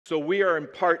So we are in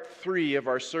part 3 of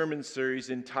our sermon series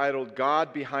entitled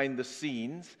God Behind the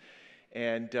Scenes.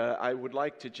 And I would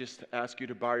like to just ask you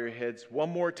to bow your heads one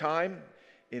more time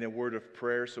in a word of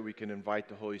prayer so we can invite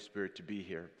the Holy Spirit to be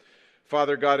here.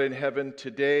 Father God in heaven,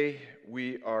 today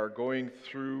we are going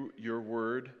through your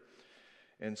word.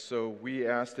 And so we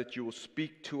ask that you will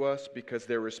speak to us because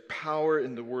there is power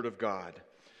in the word of God.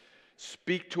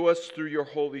 Speak to us through your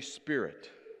Holy Spirit.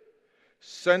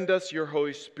 Send us your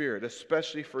Holy Spirit,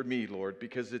 especially for me, Lord,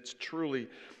 because it's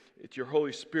your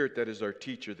Holy Spirit that is our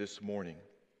teacher this morning.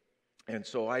 And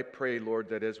so I pray, Lord,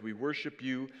 that as we worship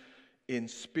you in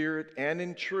spirit and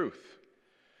in truth,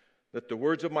 that the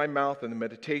words of my mouth and the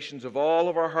meditations of all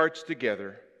of our hearts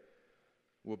together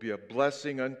will be a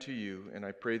blessing unto you. And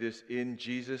I pray this in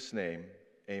Jesus' name.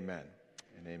 Amen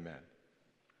and amen.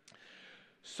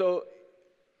 So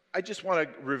I just want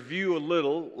to review a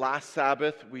little. Last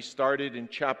Sabbath, we started in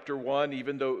chapter 1,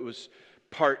 even though it was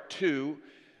part 2.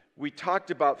 We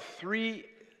talked about three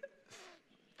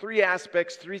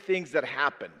aspects, three things that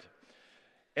happened.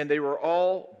 And they were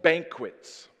all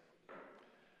banquets.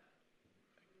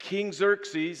 King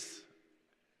Xerxes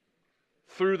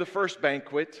threw the first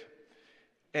banquet.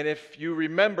 And if you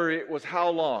remember, it was how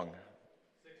long?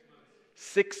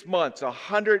 6 months,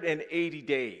 180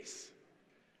 days.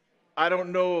 I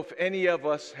don't know if any of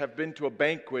us have been to a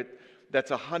banquet that's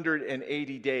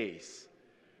 180 days,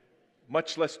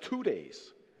 much less 2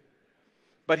 days.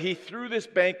 But he threw this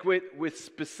banquet with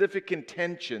specific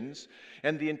intentions,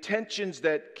 and the intentions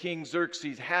that King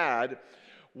Xerxes had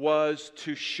was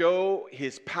to show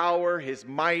his power, his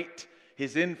might,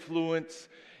 his influence,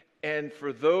 and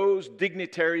for those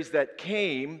dignitaries that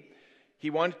came, he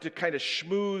wanted to kind of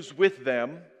schmooze with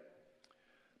them,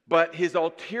 but his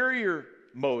ulterior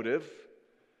motive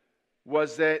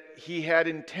was that he had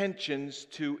intentions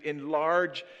to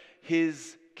enlarge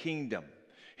his kingdom.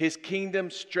 His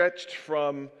kingdom stretched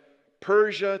from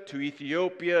Persia to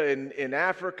Ethiopia in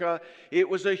Africa. It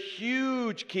was a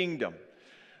huge kingdom.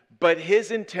 But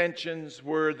his intentions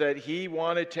were that he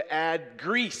wanted to add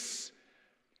Greece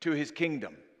to his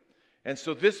kingdom. And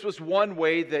so this was one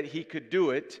way that he could do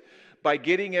it, by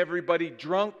getting everybody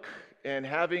drunk and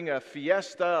having a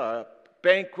fiesta, a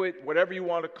banquet, whatever you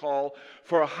want to call,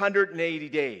 for 180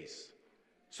 days.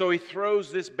 So he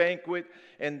throws this banquet,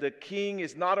 and the king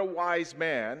is not a wise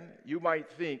man. You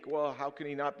might think, well, how can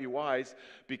he not be wise?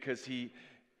 Because he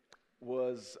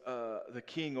was the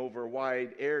king over a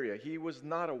wide area. He was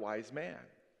not a wise man.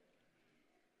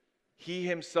 He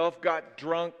himself got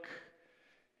drunk.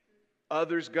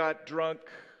 Others got drunk.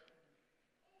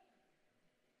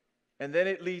 And then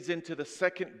it leads into the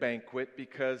second banquet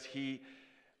because he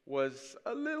was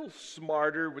a little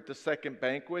smarter with the second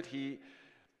banquet. He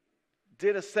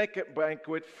did a second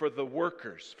banquet for the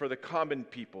workers, for the common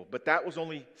people, but that was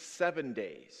only 7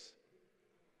 days.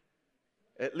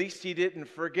 At least he didn't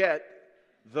forget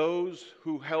those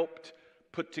who helped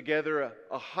put together a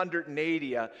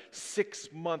 180, a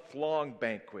 6-month-long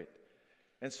banquet.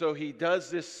 And so he does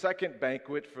this second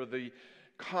banquet for the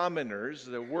commoners,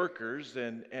 the workers,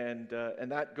 and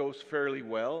that goes fairly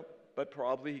well. But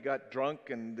probably he got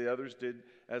drunk, and the others did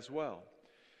as well.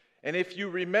 And if you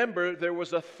remember, there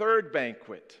was a third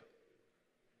banquet.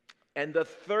 And the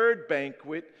third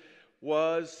banquet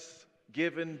was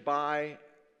given by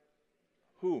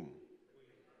whom?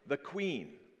 The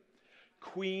queen.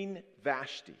 Queen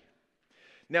Vashti.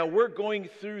 Now, we're going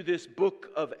through this book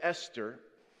of Esther,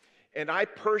 and I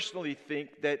personally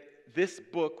think that this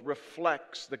book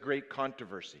reflects the great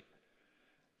controversy.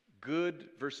 Good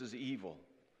versus evil.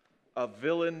 A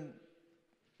villain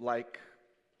like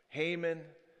Haman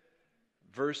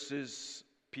versus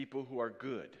people who are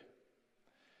good.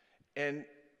 And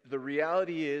the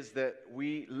reality is that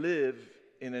we live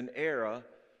in an era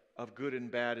of good and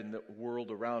bad in the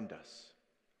world around us.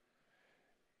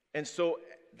 And so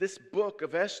this book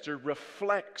of Esther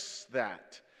reflects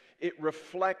that. It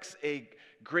reflects a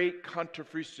great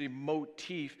controversy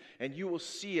motif, and you will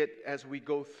see it as we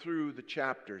go through the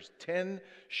chapters. 10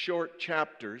 short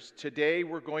chapters. Today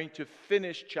we're going to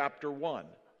finish chapter 1.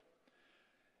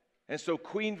 And so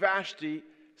Queen Vashti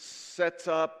sets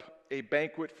up a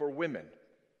banquet for women.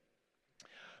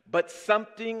 But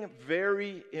something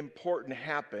very important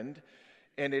happened,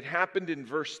 and it happened in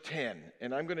verse 10.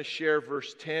 And I'm going to share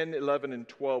verse 10, 11, and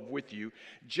 12 with you,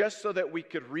 just so that we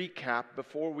could recap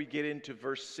before we get into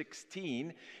verse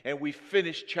 16, and we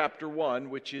finish chapter 1,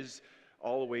 which is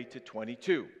all the way to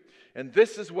 22. And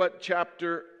this is what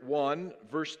chapter 1,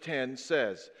 verse 10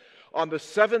 says. On the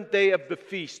 7th day of the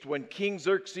feast, when King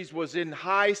Xerxes was in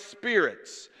high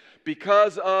spirits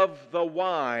because of the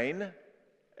wine,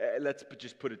 let's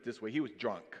just put it this way. He was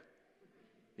drunk.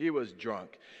 He was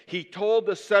drunk. He told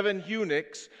the 7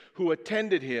 eunuchs who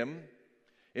attended him,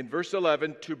 in verse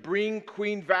 11, to bring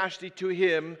Queen Vashti to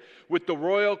him with the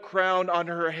royal crown on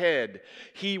her head.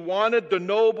 He wanted the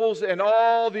nobles and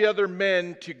all the other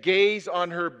men to gaze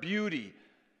on her beauty.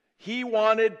 He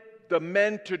wanted the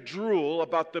men to drool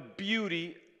about the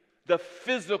beauty, the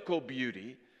physical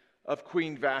beauty of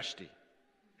Queen Vashti.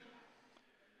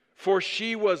 For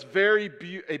she was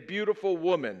a beautiful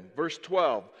woman. Verse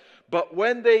 12. But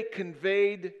when they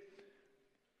conveyed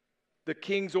the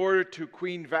king's order to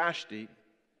Queen Vashti,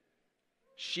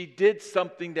 she did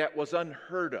something that was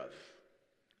unheard of.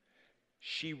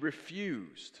 She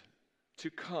refused to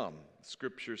come,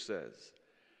 Scripture says.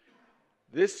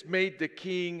 This made the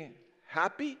king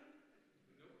happy.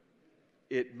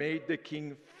 It made the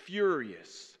king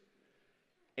furious,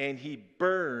 and he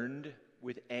burned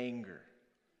with anger.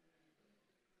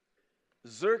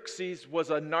 Xerxes was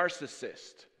a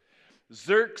narcissist.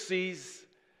 Xerxes,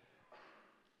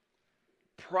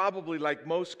 probably like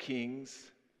most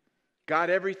kings, got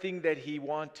everything that he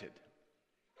wanted.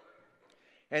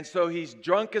 And so he's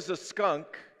drunk as a skunk,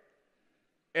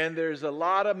 and there's a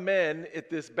lot of men at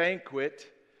this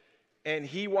banquet, and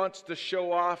he wants to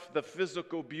show off the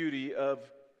physical beauty of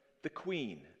the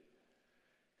queen.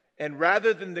 And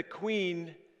rather than the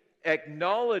queen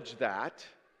acknowledge that,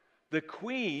 the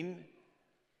queen,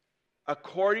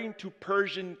 according to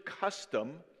Persian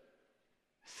custom,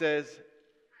 says,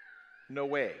 no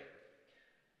way.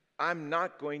 I'm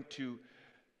not going to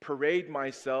parade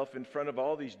myself in front of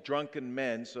all these drunken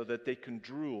men so that they can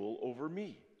drool over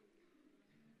me.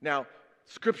 Now,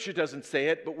 Scripture doesn't say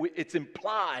it, but it's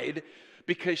implied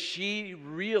because she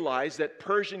realized that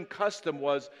Persian custom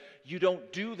was, you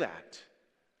don't do that.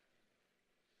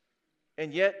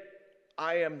 And yet,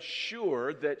 I am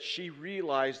sure that she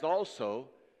realized also,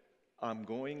 I'm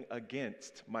going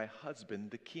against my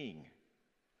husband, the king.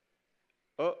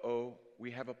 Uh-oh, we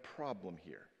have a problem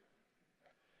here.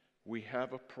 We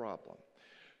have a problem.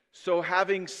 So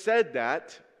having said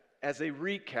that, as a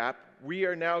recap, we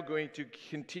are now going to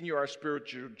continue our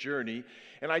spiritual journey.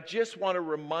 And I just want to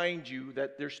remind you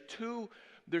that there's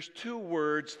two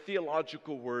words,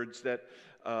 theological words, that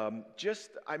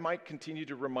I might continue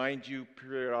to remind you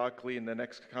periodically in the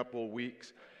next couple of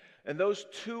weeks. And those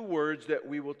 2 words that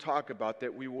we will talk about,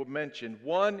 that we will mention,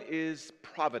 one is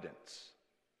providence,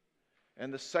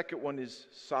 and the second one is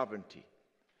sovereignty.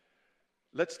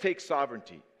 Let's take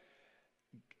sovereignty.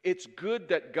 It's good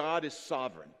that God is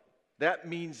sovereign. That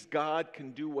means God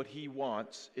can do what He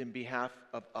wants in behalf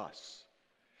of us.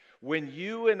 When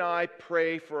you and I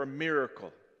pray for a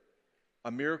miracle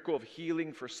of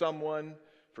healing for someone,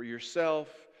 for yourself,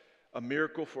 a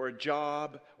miracle for a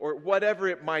job, or whatever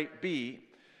it might be,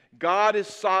 God is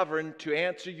sovereign to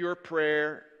answer your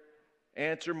prayer,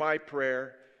 answer my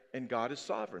prayer, and God is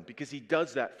sovereign because He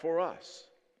does that for us.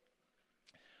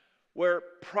 Where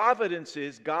providence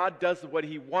is, God does what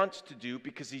He wants to do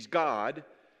because He's God,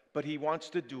 but He wants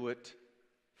to do it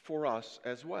for us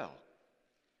as well.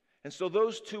 And so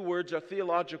those 2 words are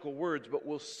theological words, but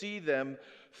we'll see them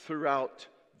throughout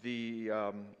the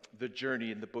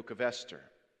journey in the book of Esther.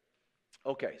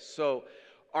 Okay, so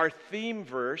our theme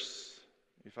verse,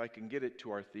 if I can get it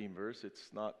to our theme verse, it's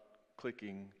not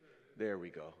clicking. There we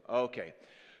go. Okay,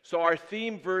 so our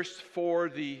theme verse for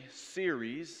the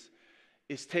series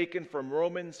is taken from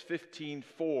Romans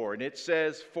 15:4, and it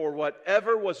says, "For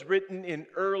whatever was written in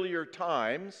earlier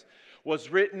times was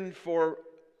written for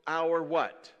our"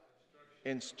 what?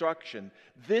 Instruction.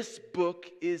 This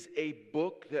book is a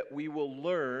book that we will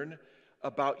learn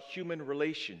about human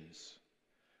relations.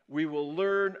 We will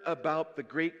learn about the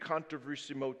great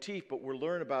controversy motif, but we'll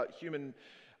learn about human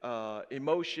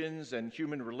emotions and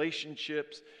human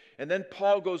relationships. And then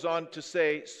Paul goes on to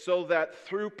say, so that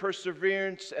through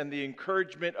perseverance and the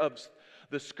encouragement of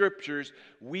the Scriptures,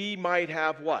 we might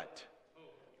have what?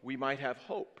 We might have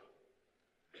hope.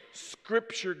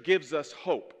 Scripture gives us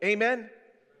hope. Amen?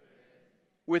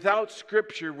 Without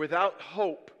Scripture, without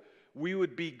hope, we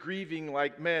would be grieving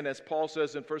like men, as Paul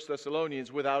says in 1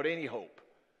 Thessalonians, without any hope.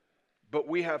 But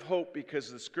we have hope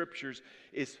because the Scriptures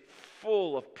is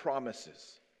full of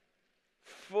promises.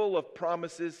 Full of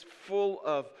promises, full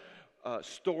of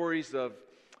stories of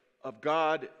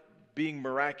God being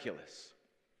miraculous.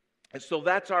 And so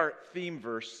that's our theme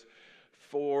verse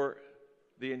for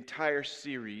the entire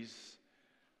series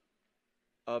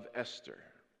of Esther.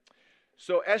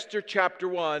 So Esther chapter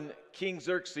 1, King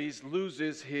Xerxes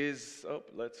loses his... Oh,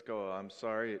 let's go. I'm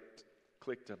sorry, it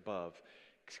clicked above.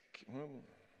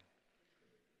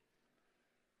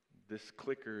 This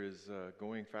clicker is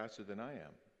going faster than I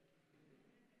am.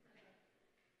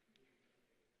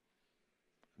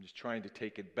 I'm just trying to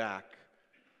take it back.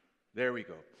 There we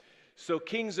go. So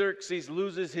King Xerxes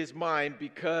loses his mind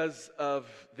because of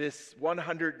this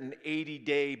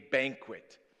 180-day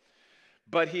banquet.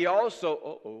 But he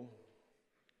also,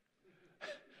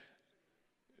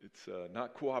 it's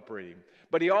not cooperating.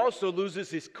 But he also loses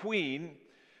his queen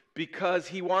because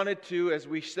he wanted to, as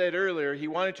we said earlier, he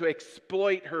wanted to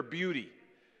exploit her beauty.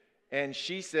 And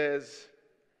she says,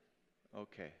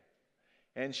 okay.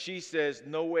 And she says,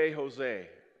 no way, Jose,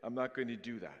 I'm not going to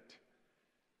do that.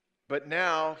 But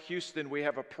now, Houston, we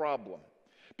have a problem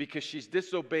because she's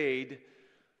disobeyed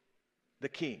the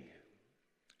king.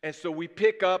 And so we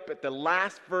pick up at the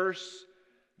last verse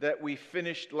that we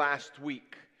finished last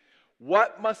week.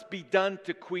 What must be done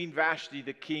to Queen Vashti,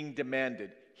 the king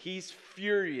demanded. He's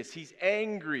furious. He's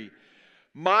angry.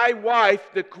 My wife,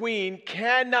 the queen,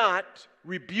 cannot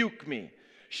rebuke me.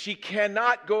 She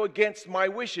cannot go against my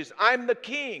wishes. I'm the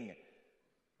king.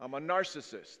 I'm a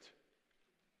narcissist.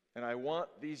 And I want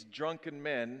these drunken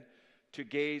men to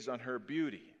gaze on her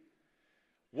beauty.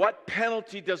 What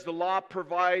penalty does the law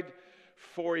provide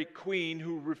for a queen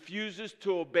who refuses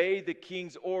to obey the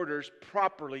king's orders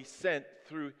properly sent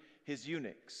through his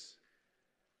eunuchs?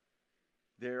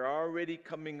 They're already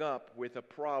coming up with a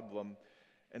problem.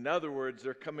 In other words,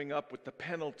 they're coming up with the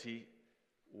penalty.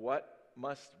 What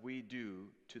must we do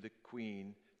to the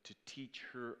queen to teach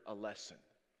her a lesson?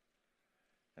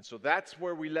 And so that's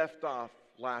where we left off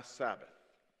last Sabbath.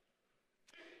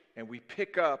 And we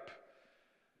pick up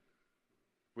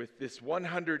with this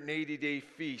 180-day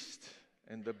feast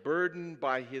and the burden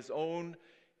by his own,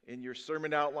 in your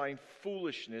sermon outline,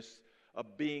 foolishness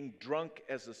of being drunk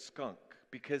as a skunk,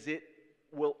 because it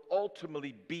will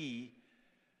ultimately be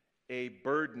a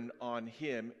burden on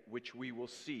him, which we will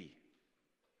see.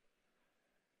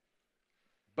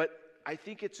 But I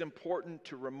think it's important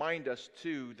to remind us,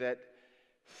 too, that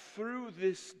through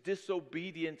this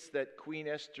disobedience that Queen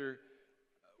Esther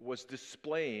was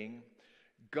displaying,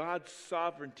 God's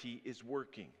sovereignty is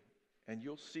working. And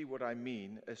you'll see what I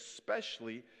mean,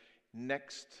 especially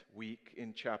next week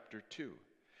in chapter 2.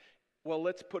 Well,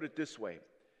 let's put it this way.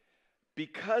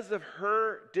 Because of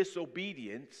her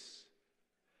disobedience,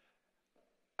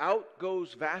 out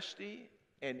goes Vashti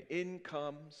and in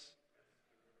comes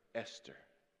Esther.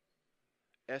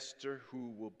 Esther,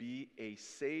 who will be a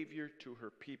savior to her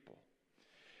people.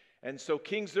 And so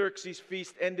King Xerxes'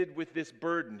 feast ended with this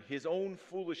burden, his own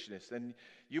foolishness. And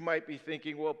you might be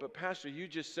thinking, well, but Pastor, you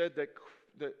just said that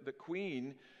the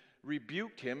queen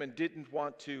rebuked him and didn't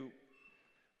want to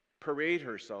parade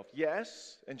herself.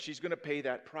 Yes, and she's going to pay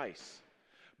that price.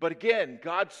 But again,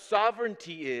 God's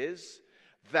sovereignty is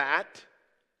that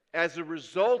as a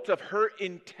result of her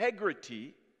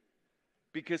integrity,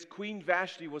 because Queen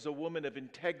Vashti was a woman of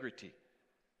integrity,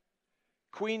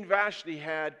 Queen Vashti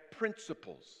had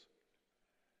principles.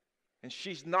 And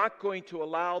she's not going to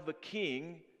allow the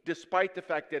king, despite the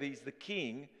fact that he's the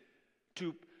king,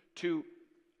 to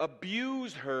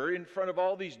abuse her in front of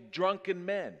all these drunken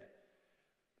men.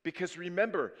 Because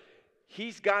remember,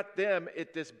 he's got them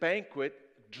at this banquet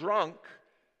drunk,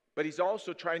 but he's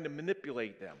also trying to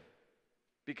manipulate them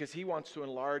because he wants to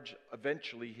enlarge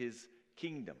eventually his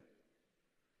kingdom.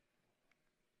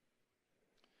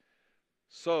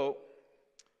 So,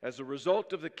 as a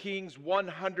result of the king's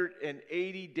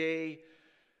 180-day,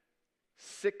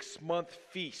 6-month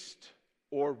feast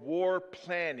or war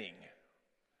planning,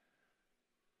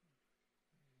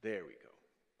 there we go.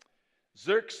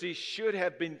 Xerxes should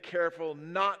have been careful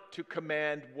not to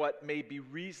command what may be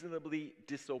reasonably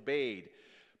disobeyed.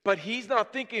 But he's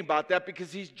not thinking about that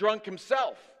because he's drunk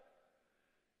himself.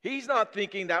 He's not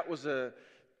thinking that was that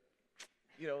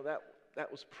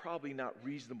was probably not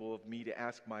reasonable of me to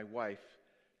ask my wife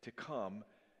to come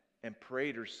and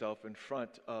parade herself in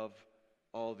front of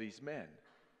all these men.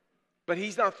 But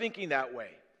he's not thinking that way.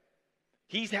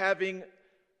 He's having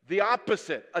the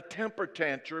opposite, a temper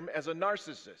tantrum as a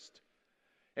narcissist.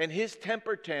 And his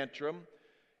temper tantrum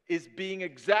is being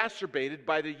exacerbated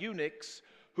by the eunuchs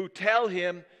who tell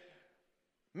him,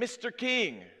 Mr.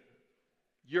 King,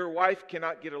 your wife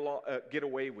cannot get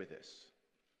away with this.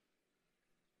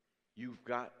 You've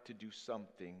got to do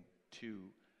something to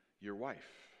your wife,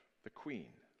 the queen.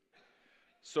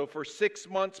 So for 6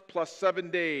 months plus 7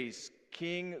 days,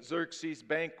 King Xerxes'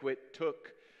 banquet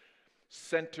took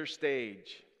center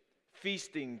stage.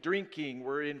 Feasting, drinking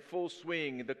were in full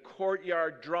swing. The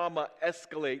courtyard drama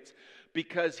escalates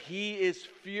because he is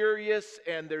furious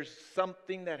and there's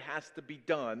something that has to be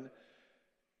done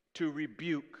to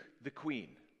rebuke the queen.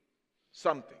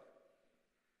 Something.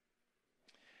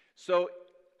 So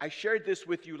I shared this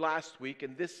with you last week,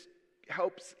 and this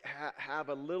helps have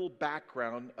a little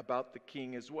background about the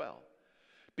king as well.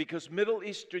 Because Middle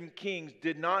Eastern kings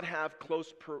did not have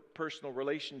close personal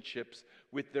relationships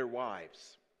with their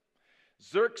wives.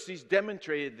 Xerxes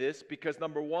demonstrated this because,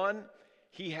 number one,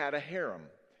 he had a harem.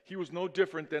 He was no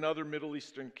different than other Middle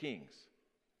Eastern kings.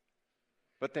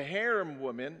 But the harem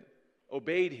women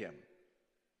obeyed him.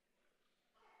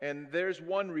 And there's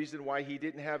one reason why he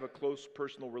didn't have a close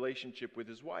personal relationship with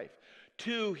his wife.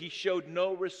 Two, he showed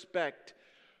no respect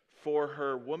for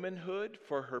her womanhood,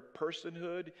 for her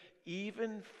personhood,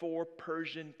 even for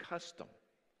Persian custom.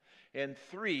 And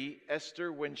three,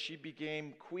 Esther, when she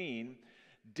became queen,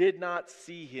 did not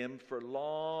see him for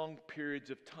long periods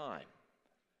of time,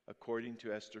 according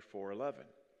to Esther 4:11.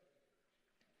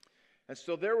 And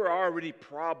so there were already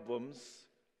problems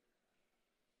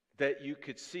that you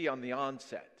could see on the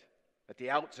onset, at the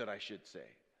outset, I should say.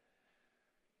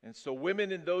 And so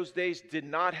women in those days did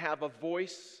not have a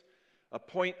voice, a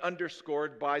point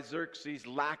underscored by Xerxes'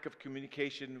 lack of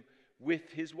communication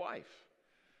with his wife.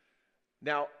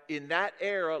 Now, in that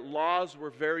era, laws were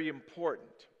very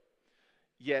important,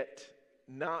 yet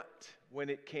not when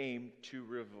it came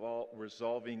to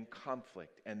resolving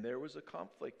conflict. And there was a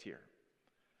conflict here.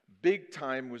 Big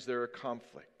time was there a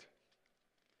conflict.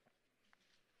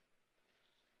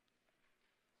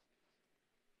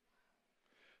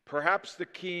 Perhaps the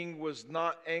king was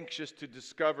not anxious to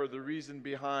discover the reason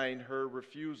behind her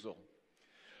refusal.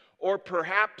 Or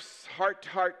perhaps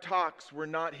heart-to-heart talks were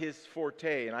not his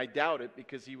forte, and I doubt it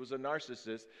because he was a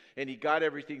narcissist and he got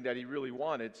everything that he really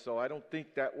wanted, so I don't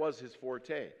think that was his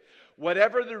forte.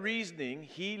 Whatever the reasoning,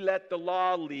 he let the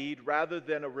law lead rather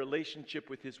than a relationship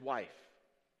with his wife.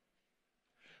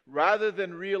 Rather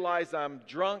than realize I'm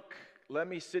drunk, let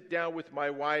me sit down with my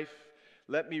wife,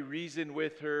 let me reason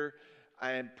with her,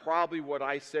 and probably what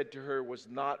I said to her was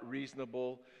not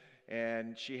reasonable,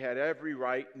 and she had every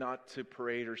right not to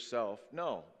parade herself.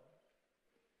 No,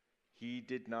 he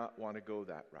did not want to go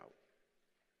that route.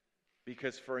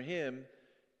 Because for him,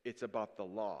 it's about the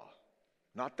law.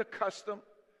 Not the custom,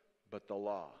 but the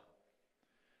law.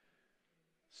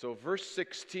 So verse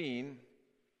 16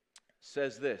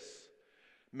 says this: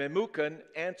 Memucan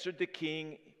answered the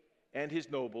king and his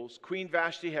nobles. Queen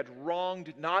Vashti had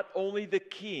wronged not only the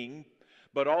king,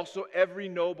 but also every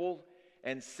noble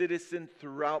and citizen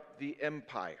throughout the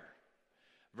empire.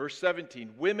 Verse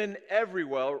 17, women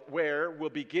everywhere will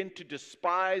begin to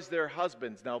despise their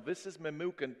husbands. Now this is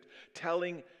Memucan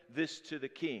telling this to the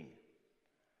king.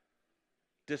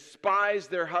 Despise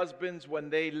their husbands when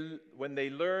they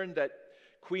learn that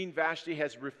Queen Vashti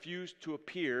has refused to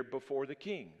appear before the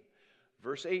king.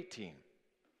 Verse 18.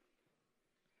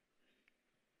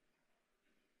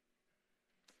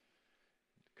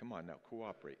 Come on now,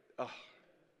 cooperate.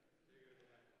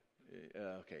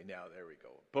 Okay, now there we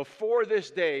go. Before this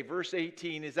day, verse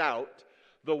 18 is out,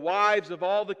 the wives of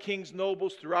all the king's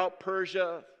nobles throughout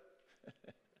Persia.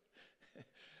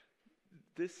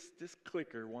 This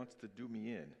clicker wants to do me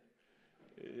in.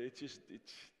 It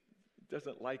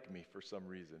doesn't like me for some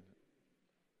reason.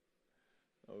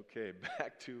 Okay,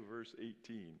 back to verse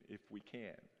 18, if we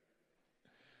can.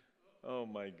 Oh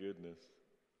my goodness.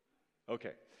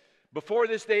 Okay. Before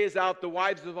this day is out, the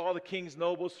wives of all the king's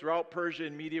nobles throughout Persia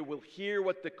and Media will hear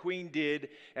what the queen did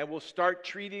and will start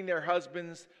treating their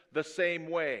husbands the same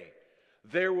way.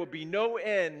 There will be no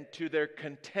end to their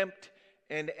contempt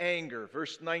and anger.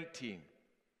 Verse 19.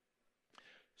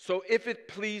 So if it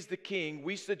please the king,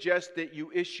 we suggest that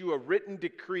you issue a written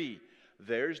decree.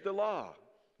 There's the law.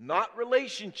 Not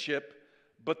relationship,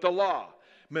 but the law.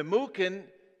 Memucan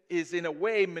is in a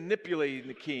way manipulating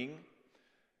the king.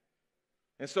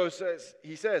 And so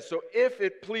he says, so if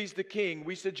it please the king,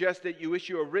 we suggest that you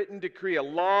issue a written decree, a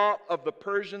law of the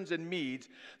Persians and Medes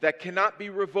that cannot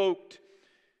be revoked.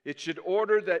 It should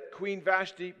order that Queen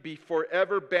Vashti be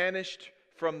forever banished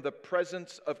from the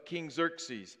presence of King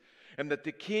Xerxes, and that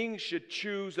the king should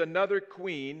choose another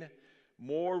queen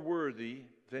more worthy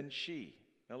than she.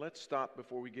 Now let's stop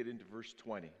before we get into verse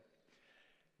 20.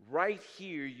 Right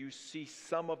here you see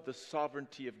some of the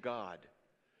sovereignty of God.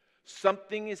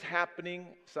 Something is happening,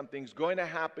 something's going to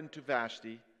happen to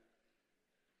Vashti,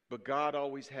 but God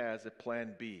always has a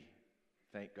plan B.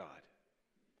 Thank God.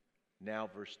 Now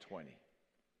verse 20.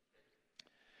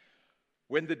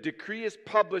 When the decree is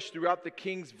published throughout the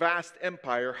king's vast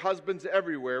empire, husbands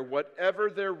everywhere,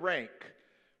 whatever their rank,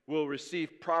 will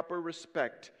receive proper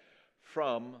respect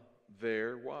from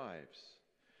their wives.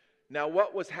 Now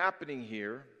what was happening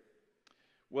here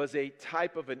was a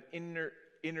type of an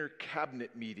inner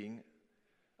cabinet meeting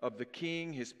of the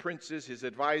king, his princes, his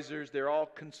advisors. They're all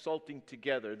consulting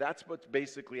together. That's what's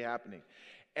basically happening.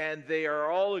 And they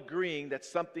are all agreeing that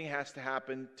something has to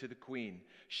happen to the queen.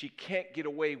 She can't get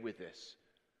away with this.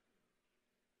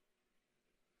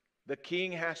 The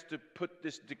king has to put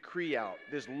this decree out,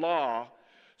 this law,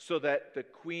 so that the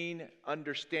queen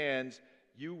understands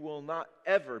you will not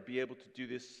ever be able to do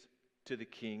this to the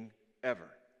king, ever.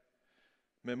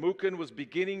 Memucan was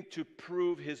beginning to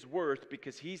prove his worth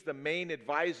because he's the main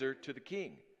advisor to the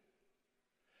king.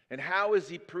 And how is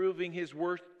he proving his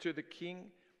worth to the king?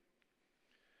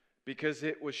 Because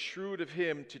it was shrewd of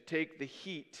him to take the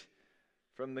heat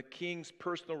from the king's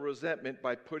personal resentment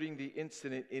by putting the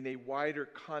incident in a wider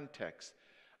context,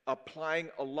 applying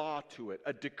a law to it,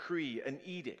 a decree, an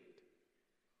edict.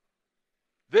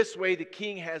 This way the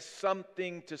king has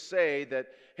something to say that,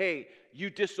 hey, you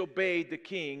disobeyed the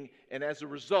king, and as a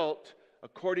result,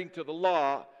 according to the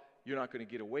law, you're not going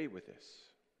to get away with this.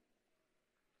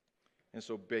 And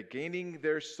so by gaining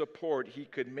their support, he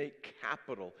could make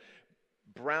capital,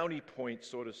 brownie points,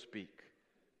 so to speak,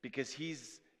 because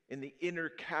he's in the inner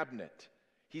cabinet.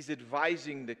 He's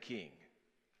advising the king.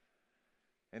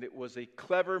 And it was a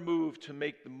clever move to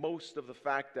make the most of the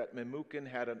fact that Memucan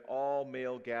had an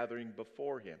all-male gathering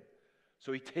before him.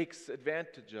 So he takes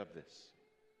advantage of this.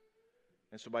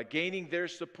 And so by gaining their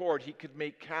support, he could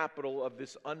make capital of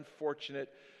this unfortunate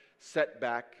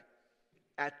setback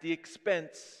at the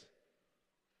expense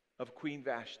of Queen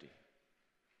Vashti.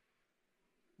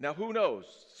 Now, who knows?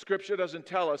 Scripture doesn't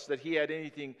tell us that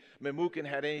Memucan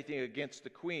had anything against the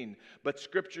queen. But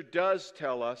Scripture does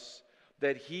tell us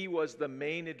that he was the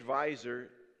main advisor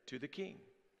to the king.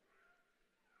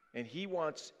 And he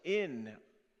wants in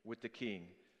with the king.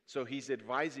 So he's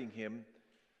advising him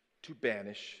to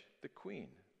banish the queen.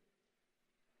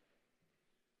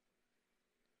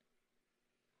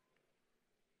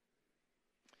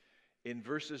 In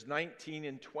verses 19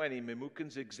 and 20,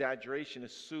 Memucan's exaggeration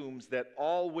assumes that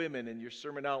all women in your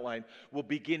sermon outline will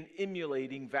begin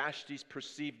emulating Vashti's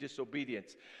perceived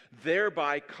disobedience,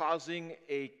 thereby causing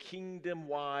a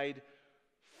kingdom-wide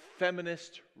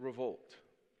feminist revolt.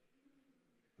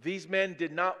 These men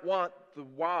did not want the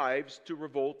wives to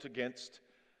revolt against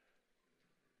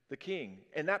the king,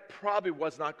 and that probably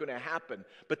was not going to happen,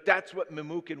 but that's what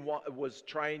Memucan was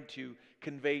trying to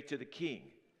convey to the king.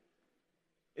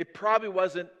 It probably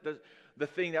wasn't the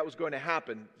thing that was going to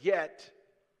happen. Yet,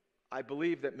 I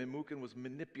believe that Memucan was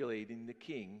manipulating the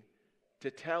king to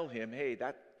tell him, hey,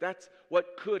 that's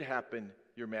what could happen,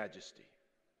 Your Majesty.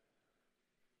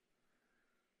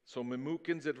 So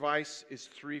Memucan's advice is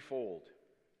threefold.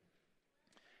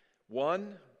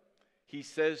 One, he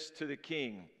says to the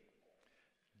king,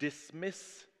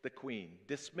 dismiss the queen,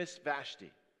 dismiss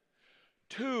Vashti.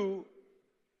 Two,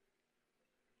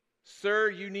 sir,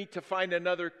 you need to find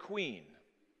another queen.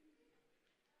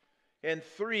 And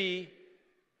three,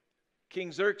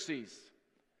 King Xerxes,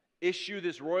 issue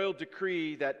this royal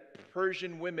decree that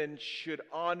Persian women should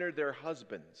honor their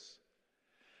husbands.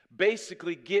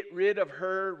 Basically, get rid of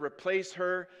her, replace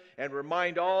her, and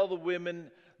remind all the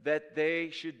women that they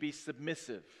should be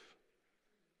submissive,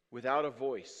 without a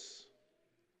voice.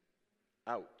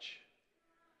 Ouch.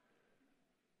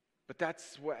 But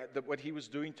that's what he was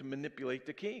doing to manipulate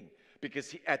the king.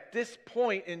 Because at this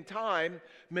point in time,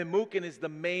 Memucan is the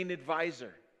main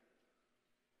advisor.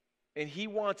 And he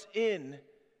wants in,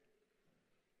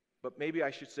 but maybe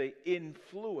I should say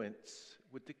influence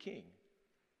with the king.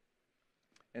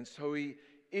 And so he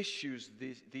issues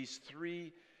these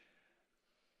three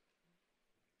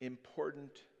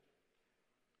important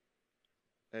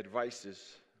advices.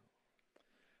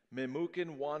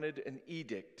 Memucan wanted an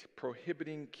edict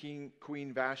prohibiting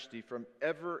Queen Vashti from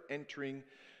ever entering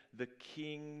the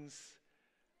king's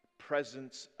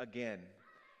presence again.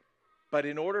 But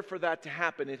in order for that to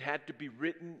happen, it had to be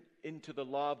written into the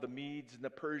law of the Medes and the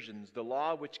Persians, the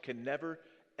law which can never,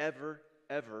 ever,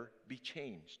 ever be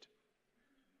changed.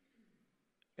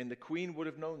 And the queen would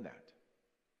have known that.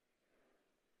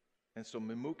 And so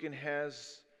Memucan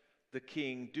has the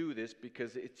king do this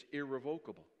because it's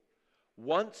irrevocable.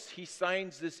 Once he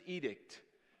signs this edict,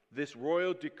 this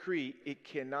royal decree, it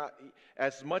cannot,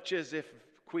 as much as if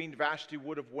Queen Vashti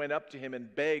would have went up to him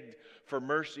and begged for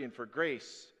mercy and for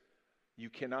grace, you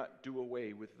cannot do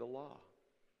away with the law.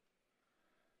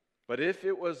 But if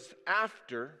it was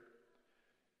after,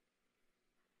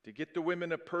 to get the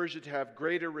women of Persia to have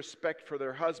greater respect for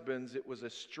their husbands, it was a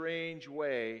strange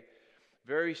way,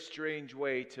 very strange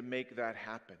way to make that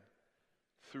happen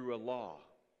through a law.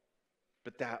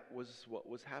 But that was what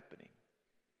was happening.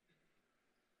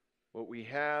 What we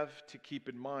have to keep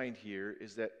in mind here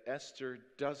is that Esther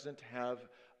doesn't have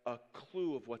a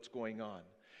clue of what's going on.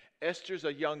 Esther's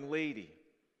a young lady.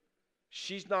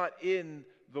 She's not in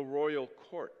the royal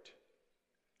court.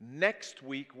 Next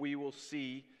week, we will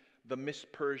see the Miss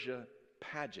Persia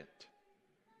pageant.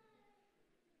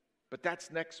 But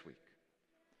that's next week.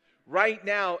 Right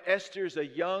now, Esther's a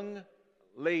young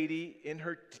lady in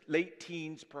her late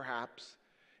teens, perhaps,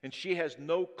 and she has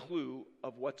no clue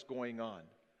of what's going on.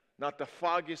 Not the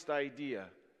foggiest idea.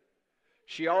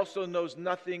 She also knows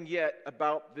nothing yet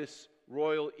about this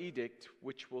royal edict,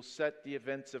 which will set the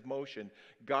events of motion,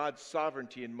 God's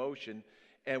sovereignty in motion,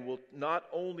 and will not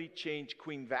only change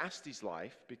Queen Vashti's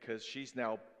life, because she's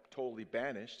now totally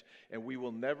banished, and we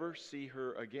will never see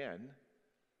her again.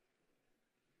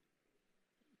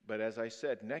 But as I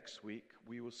said, next week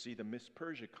we will see the Miss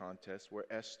Persia contest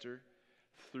where Esther,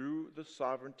 through the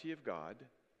sovereignty of God,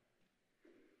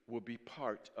 will be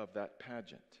part of that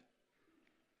pageant.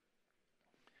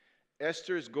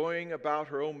 Esther is going about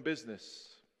her own business,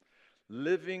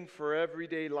 living for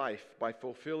everyday life by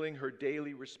fulfilling her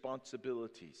daily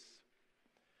responsibilities.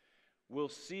 We'll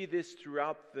see this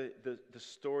throughout the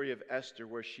story of Esther,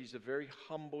 where she's a very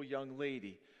humble young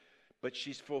lady, but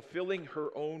she's fulfilling her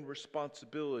own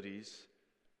responsibilities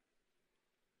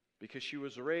because she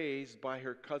was raised by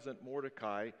her cousin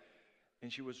Mordecai,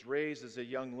 and she was raised as a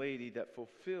young lady that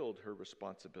fulfilled her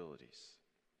responsibilities.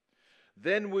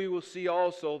 Then we will see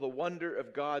also the wonder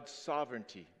of God's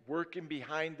sovereignty, working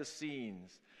behind the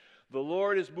scenes. The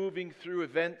Lord is moving through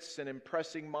events and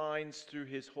impressing minds through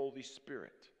His Holy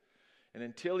Spirit. And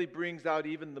until He brings out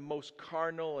even the most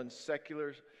carnal and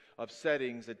secular of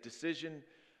settings, a decision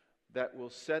that will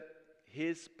set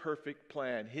His perfect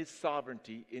plan, His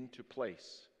sovereignty into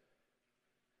place.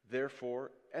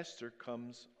 Therefore, Esther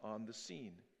comes on the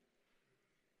scene.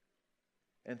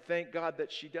 And thank God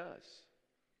that she does.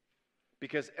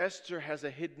 Because Esther has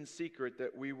a hidden secret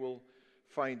that we will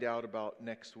find out about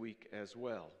next week as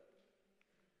well.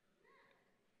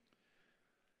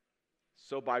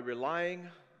 So by relying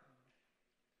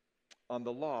on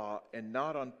the law and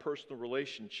not on personal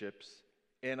relationships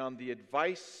and on the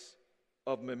advice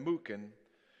of Memucan,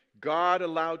 God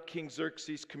allowed King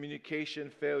Xerxes'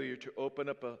 communication failure to open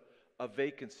up a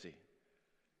vacancy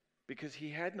because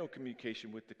he had no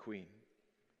communication with the queen.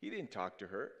 He didn't talk to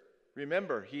her.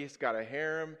 Remember, he's got a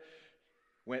harem,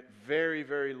 went very,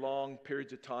 very long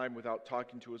periods of time without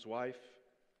talking to his wife.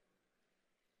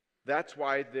 That's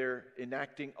why they're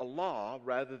enacting a law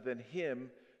rather than him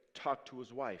talk to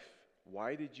his wife.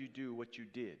 Why did you do what you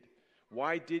did?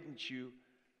 Why didn't you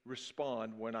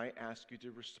respond when I asked you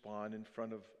to respond in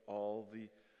front of all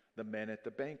the men at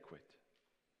the banquet?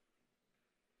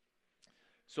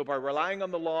 So by relying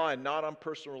on the law and not on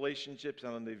personal relationships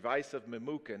and on the advice of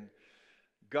Memucan,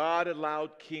 God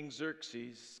allowed King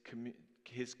Xerxes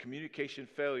his communication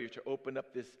failure to open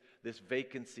up this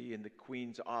vacancy in the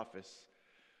queen's office.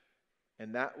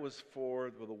 And that was for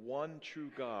the one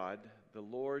true God, the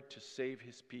Lord, to save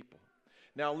His people.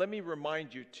 Now, let me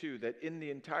remind you, too, that in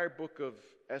the entire book of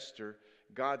Esther,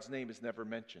 God's name is never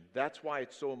mentioned. That's why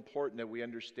it's so important that we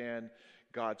understand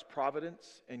God's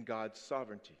providence and God's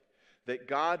sovereignty. That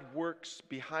God works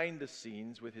behind the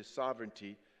scenes with His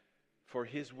sovereignty for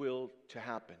His will to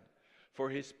happen, for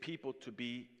His people to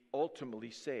be ultimately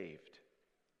saved.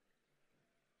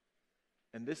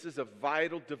 And this is a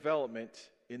vital development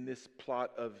in this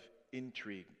plot of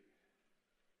intrigue,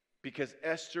 because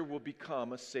Esther will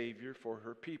become a savior for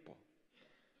her people.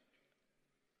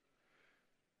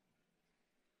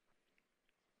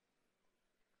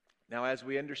 Now, as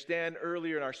we understand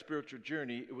earlier in our spiritual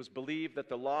journey, it was believed that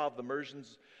the law of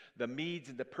the Medes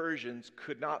and the Persians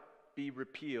could not be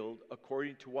repealed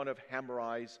according to one of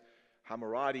Hammurabi's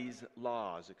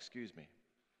laws.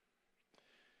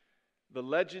 The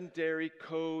legendary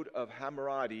Code of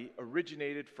Hammurabi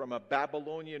originated from a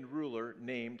Babylonian ruler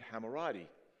named Hammurabi,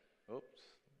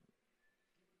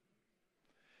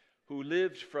 who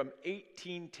lived from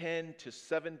 1810 to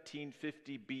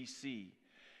 1750 BC.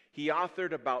 He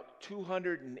authored about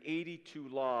 282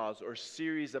 laws or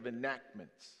series of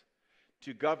enactments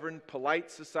to govern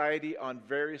polite society on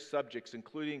various subjects,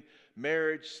 including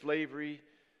marriage, slavery,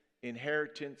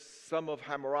 inheritance. Some of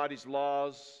Hammurabi's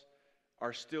laws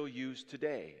are still used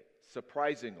today,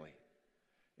 surprisingly.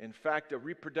 In fact, a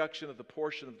reproduction of the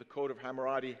portion of the Code of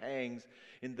Hammurabi hangs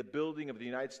in the building of the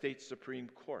United States Supreme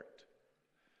Court.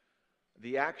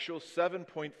 The actual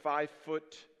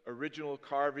 7.5-foot original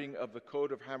carving of the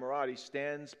Code of Hammurabi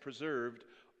stands preserved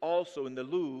also in the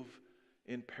Louvre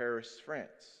in Paris,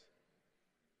 France.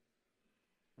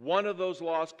 One of those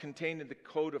laws contained in the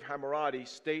Code of Hammurabi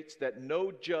states that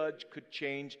no judge could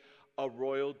change a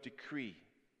royal decree.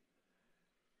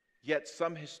 Yet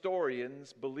some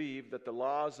historians believe that the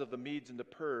laws of the Medes and the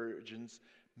Persians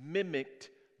mimicked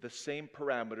the same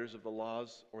parameters of the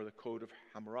laws or the code of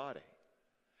Hammurabi.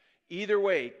 Either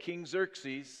way, King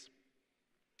Xerxes,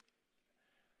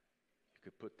 you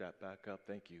could put that back up,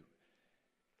 thank you.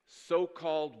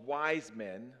 So-called wise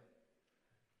men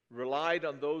relied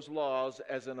on those laws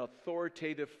as an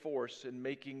authoritative force in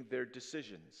making their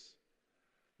decisions.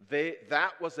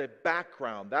 That was a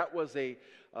background, that was the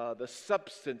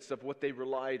substance of what they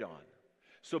relied on.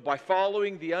 So by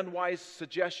following the unwise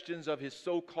suggestions of his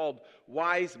so-called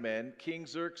wise men, King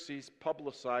Xerxes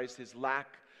publicized his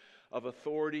lack of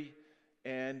authority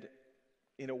and,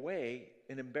 in a way,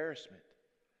 an embarrassment.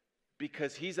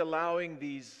 Because he's allowing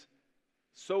these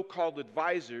so-called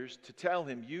advisors to tell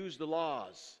him, use the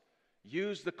laws,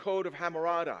 use the code of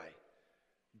Hammurabi,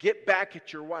 get back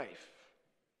at your wife.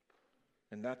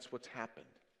 And that's what's happened.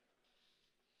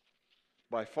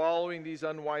 By following these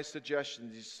unwise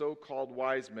suggestions, these so-called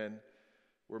wise men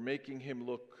were making him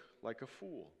look like a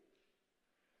fool.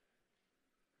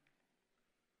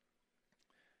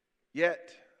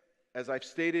 Yet, as I've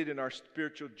stated in our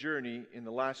spiritual journey in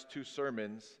the last 2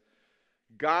 sermons,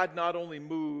 God not only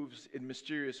moves in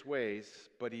mysterious ways,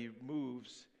 but he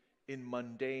moves in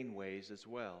mundane ways as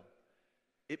well.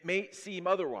 It may seem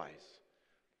otherwise,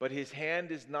 but his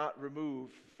hand is not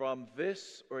removed from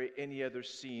this or any other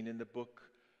scene in the book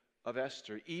of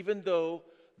Esther. Even though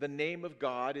the name of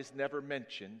God is never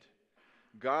mentioned,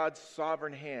 God's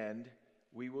sovereign hand,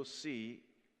 we will see,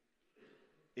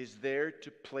 is there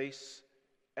to place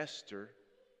Esther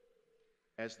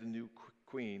as the new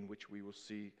queen, which we will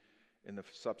see in the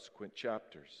subsequent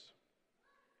chapters.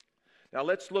 Now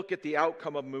let's look at the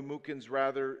outcome of Memucan's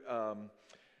rather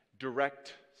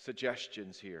direct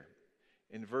suggestions here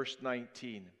in verse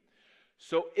 19.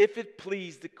 So if it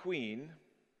pleased the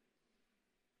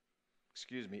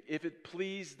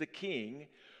king,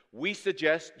 we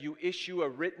suggest you issue a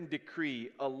written decree,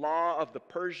 a law of the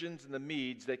Persians and the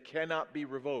Medes that cannot be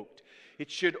revoked.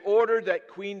 It should order that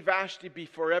Queen Vashti be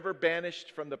forever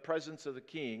banished from the presence of the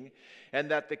king,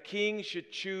 and that the king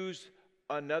should choose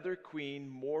another queen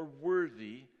more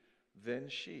worthy than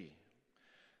she.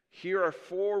 Here are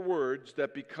 4 words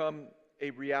that become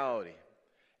a reality.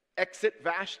 Exit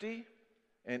Vashti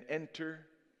and enter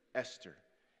Esther.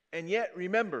 And yet,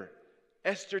 remember,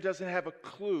 Esther doesn't have a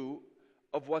clue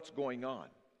of what's going on.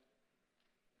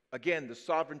 Again, the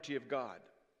sovereignty of God.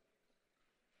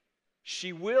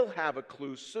 She will have a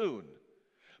clue soon.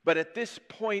 But at this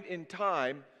point in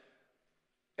time,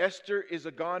 Vashti is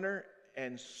a goner,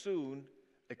 and soon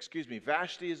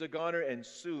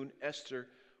Esther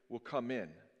will come in.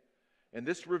 And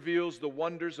this reveals the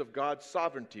wonders of God's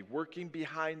sovereignty, working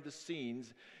behind the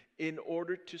scenes in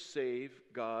order to save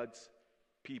God's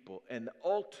people. And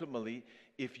ultimately,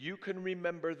 if you can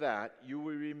remember that, you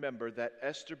will remember that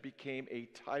Esther became a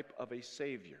type of a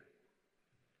savior.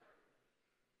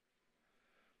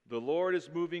 The Lord is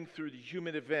moving through the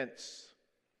human events,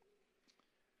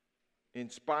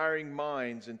 inspiring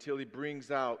minds until he brings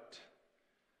out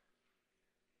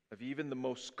of even the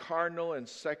most carnal and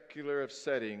secular of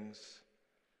settings.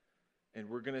 And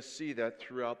we're going to see that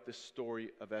throughout this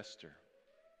story of Esther.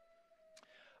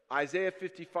 Isaiah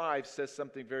 55 says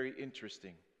something very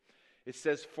interesting. It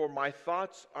says, "For my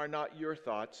thoughts are not your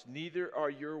thoughts, neither are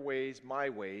your ways my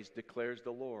ways, declares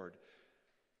the Lord.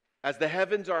 As the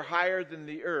heavens are higher than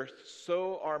the earth,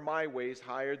 so are my ways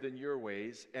higher than your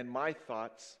ways, and my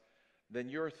thoughts than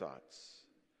your thoughts."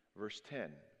 Verse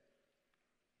 10.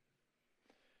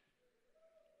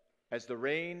 As the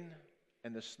rain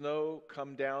and the snow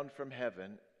come down from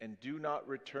heaven and do not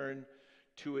return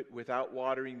to it without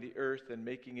watering the earth and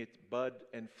making it bud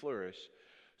and flourish,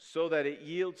 so that it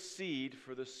yields seed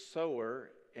for the sower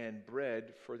and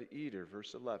bread for the eater.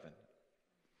 Verse 11.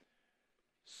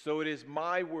 So it is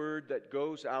my word that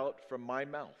goes out from my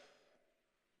mouth.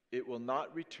 It will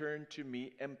not return to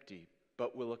me empty,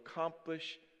 but will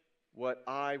accomplish what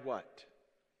I what?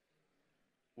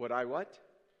 What I what?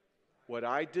 What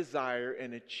I desire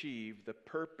and achieve the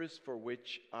purpose for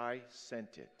which I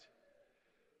sent it.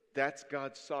 That's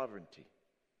God's sovereignty.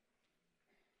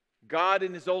 God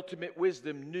in his ultimate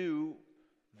wisdom knew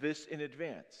this in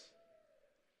advance.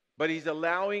 But he's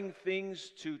allowing things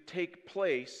to take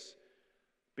place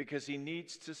because he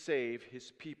needs to save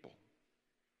his people.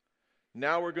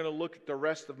 Now we're going to look at the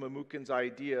rest of Memucan's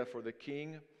idea for the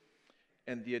king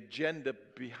and the agenda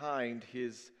behind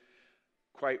his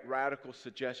quite radical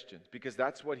suggestions, because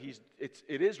that's what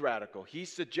it is radical.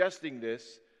 He's suggesting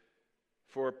this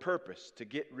for a purpose, to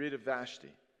get rid of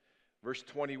Vashti. Verse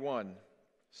 21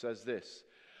 says this: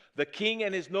 "The king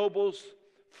and his nobles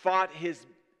thought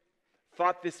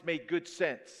this made good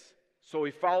sense, so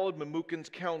he followed Memucan's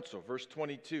counsel." Verse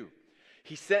 22.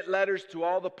 He sent letters to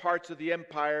all the parts of the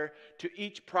empire, to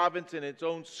each province in its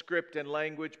own script and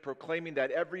language, proclaiming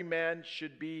that every man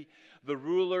should be the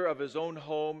ruler of his own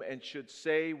home and should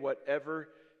say whatever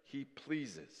he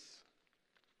pleases.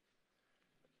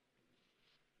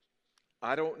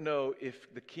 I don't know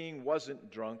if the king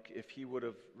wasn't drunk, if he would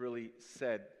have really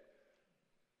said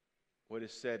what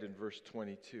is said in verse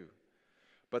 22.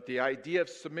 But the idea of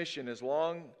submission, as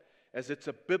long as it's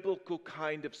a biblical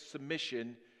kind of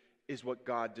submission, is what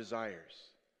God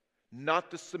desires. Not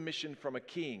the submission from a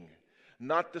king,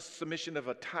 not the submission of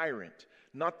a tyrant,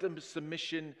 not the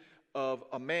submission of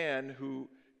a man who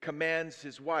commands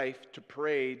his wife to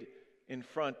parade in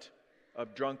front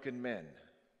of drunken men.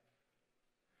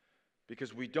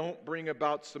 Because we don't bring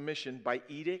about submission by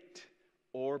edict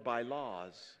or by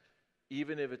laws,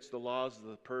 even if it's the laws of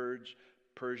the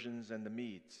Persians and the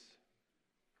Medes.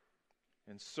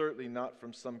 And certainly not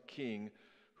from some king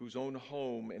whose own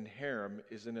home and harem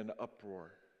is in an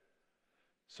uproar.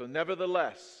 So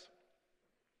nevertheless,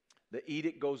 the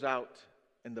edict goes out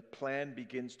and the plan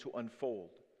begins to unfold.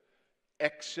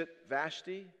 Exit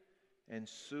Vashti, and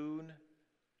soon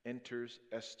enters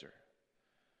Esther.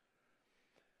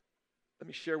 Let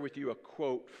me share with you a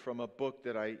quote from a book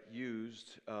that I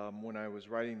used when I was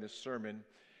writing this sermon.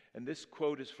 And this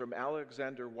quote is from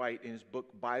Alexander White in his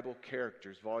book Bible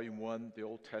Characters, Volume 1, the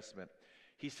Old Testament.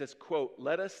 He says, quote,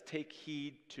 "Let us take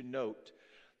heed to note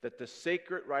that the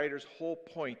sacred writer's whole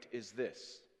point is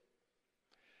this,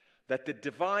 that the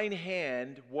divine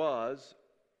hand was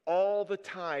all the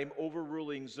time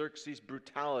overruling Xerxes'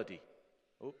 brutality."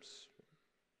 Oops.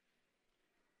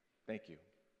 Thank you.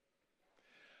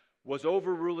 Was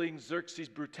overruling Xerxes'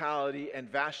 brutality and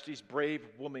Vashti's brave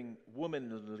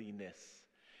womanliness,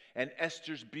 and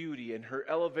Esther's beauty and her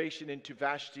elevation into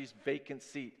Vashti's vacant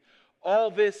seat. All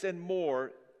this and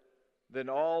more than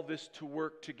all this to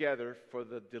work together for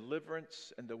the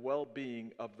deliverance and the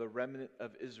well-being of the remnant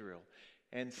of Israel,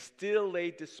 and still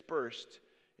lay dispersed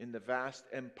in the vast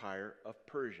empire of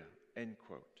Persia. End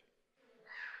quote.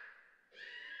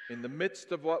 In the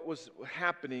midst of what was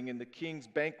happening in the king's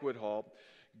banquet hall,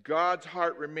 God's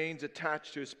heart remains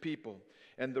attached to his people,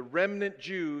 and the remnant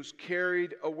Jews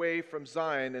carried away from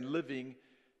Zion and living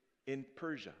in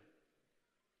Persia.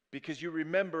 Because you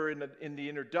remember in the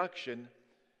introduction,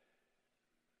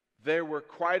 there were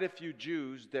quite a few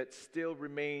Jews that still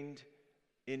remained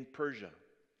in Persia.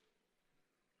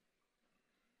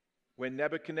 When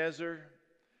Nebuchadnezzar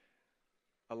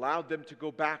allowed them to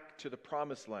go back to the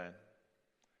promised land,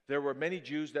 there were many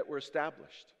Jews that were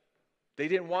established. They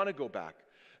didn't want to go back.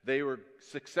 They were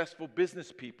successful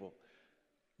business people.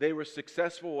 They were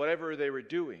successful whatever they were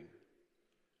doing.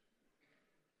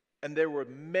 And there were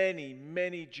many,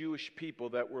 many Jewish people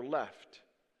that were left,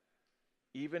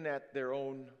 even at their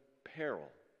own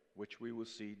peril, which we will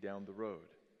see down the road.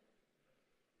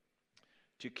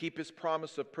 To keep his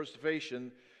promise of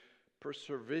preservation,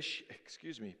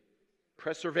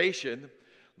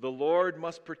 the Lord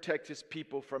must protect his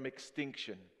people from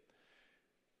extinction.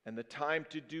 And the time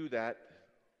to do that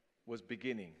was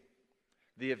beginning.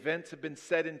 The events have been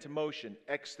set into motion.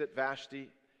 Exit Vashti,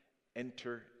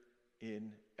 enter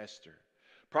in Esther.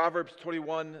 Proverbs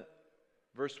 21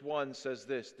 verse 1 says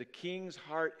this, "The king's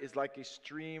heart is like a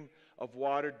stream of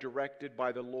water directed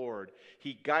by the Lord.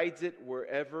 He guides it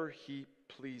wherever he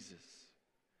pleases."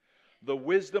 The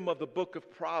wisdom of the book of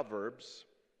Proverbs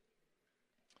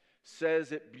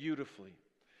says it beautifully,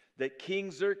 that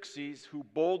King Xerxes, who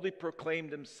boldly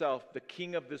proclaimed himself the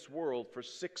king of this world for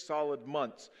 6 solid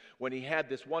months when he had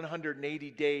this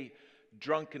 180-day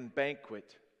drunken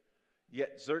banquet,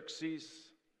 yet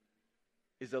Xerxes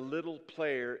is a little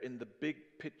player in the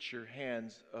big picture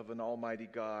hands of an almighty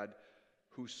God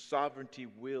whose sovereignty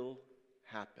will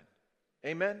happen.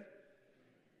 Amen?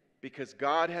 Because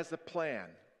God has a plan,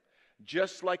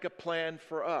 just like a plan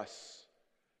for us.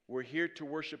 We're here to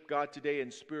worship God today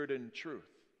in spirit and in truth.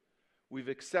 We've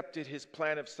accepted his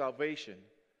plan of salvation.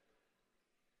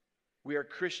 We are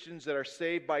Christians that are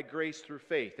saved by grace through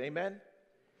faith. Amen?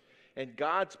 And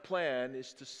God's plan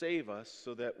is to save us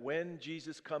so that when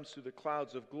Jesus comes through the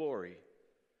clouds of glory,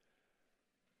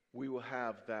 we will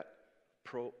have that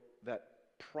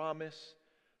promise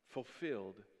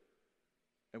fulfilled,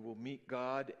 and we'll meet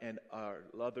God and our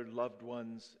other loved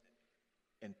ones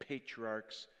and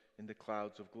patriarchs in the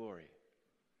clouds of glory.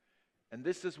 And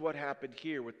this is what happened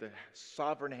here with the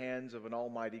sovereign hands of an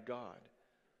almighty God.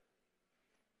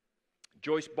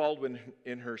 Joyce Baldwin,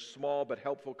 in her small but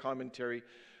helpful commentary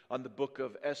on the book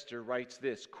of Esther, writes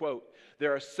this, quote,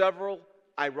 "There are several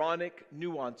ironic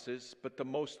nuances, but the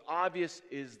most obvious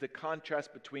is the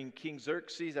contrast between King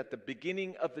Xerxes at the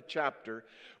beginning of the chapter,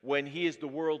 when he is the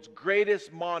world's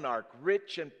greatest monarch,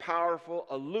 rich and powerful,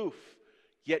 aloof,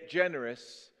 yet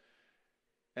generous,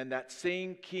 and that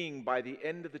same king by the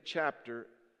end of the chapter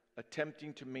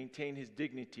attempting to maintain his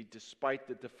dignity despite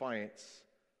the defiance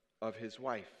of his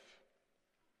wife.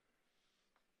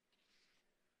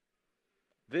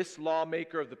 This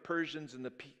lawmaker of the Persians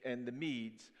and the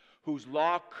Medes, whose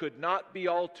law could not be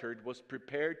altered, was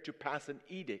prepared to pass an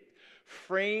edict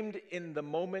framed in the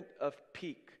moment of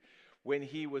pique when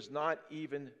he was not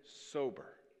even sober.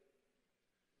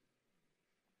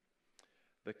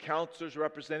 The counselors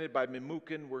represented by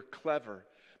Memucan were clever,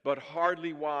 but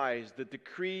hardly wise. The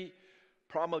decree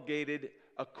promulgated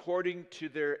according to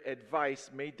their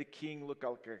advice made the king look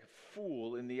like a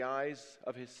fool in the eyes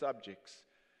of his subjects,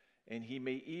 and he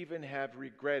may even have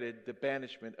regretted the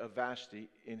banishment of Vashti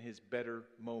in his better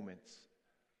moments.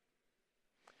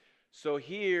 So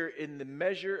here, in the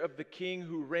measure of the king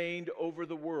who reigned over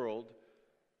the world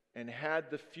and had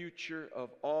the future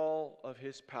of all of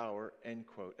his power, end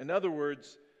quote. In other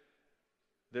words,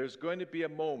 there's going to be a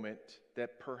moment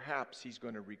that perhaps he's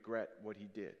going to regret what he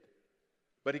did.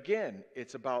 But again,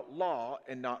 it's about law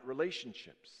and not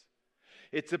relationships.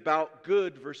 It's about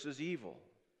good versus evil.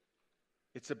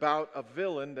 It's about a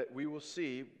villain that we will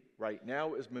see right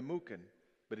now is Memucan,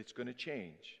 but it's going to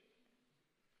change.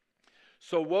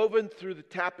 So woven through the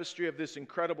tapestry of this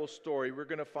incredible story, we're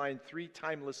going to find 3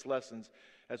 timeless lessons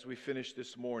as we finish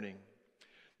this morning.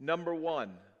 Number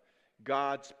 1,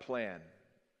 God's plan.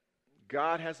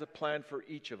 God has a plan for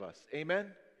each of us. Amen?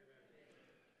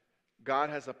 God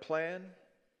has a plan,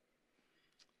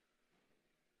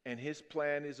 and his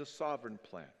plan is a sovereign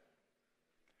plan.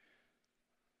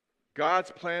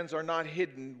 God's plans are not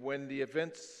hidden when the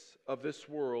events of this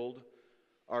world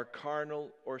are carnal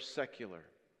or secular.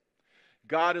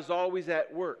 God is always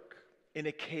at work. In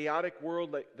a chaotic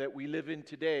world that we live in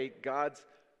today, God's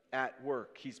at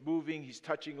work. He's moving, he's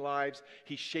touching lives,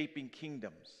 he's shaping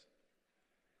kingdoms.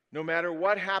 No matter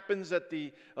what happens at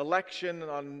the election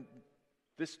on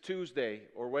this Tuesday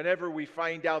or whenever we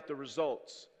find out the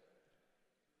results,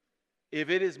 if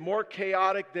it is more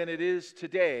chaotic than it is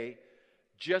today,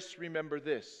 just remember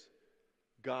this: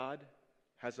 God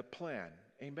has a plan.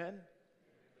 Amen?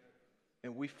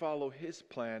 And we follow his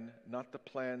plan, not the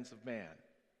plans of man.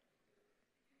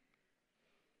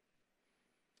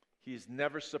 He is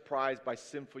never surprised by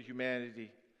sinful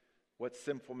humanity, what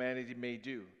sinful humanity may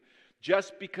do.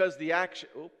 Just because the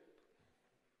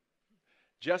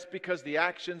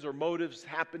actions or motives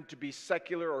happen to be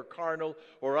secular or carnal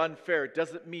or unfair, it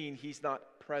doesn't mean he's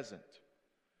not present.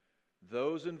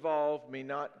 Those involved may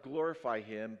not glorify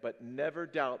him, but never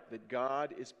doubt that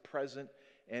God is present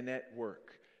and at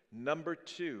work. Number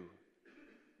 2,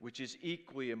 which is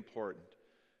equally important,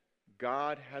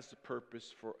 God has a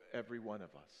purpose for every one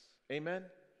of us. Amen?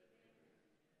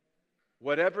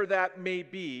 Whatever that may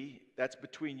be, that's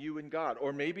between you and God.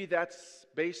 Or maybe that's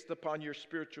based upon your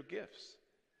spiritual gifts.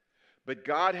 But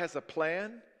God has a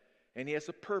plan, and he has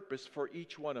a purpose for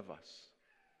each one of us.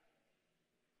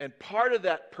 And part of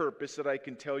that purpose that I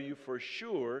can tell you for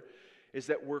sure is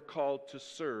that we're called to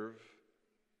serve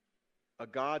a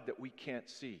God that we can't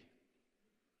see.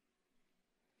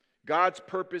 God's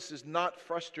purpose is not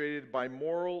frustrated by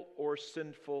moral or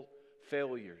sinful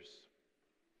failures,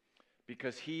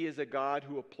 because he is a God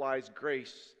who applies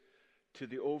grace to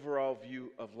the overall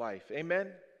view of life. Amen?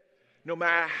 No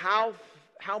matter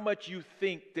how much you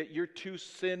think that you're too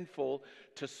sinful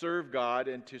to serve God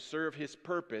and to serve his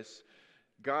purpose,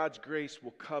 God's grace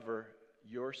will cover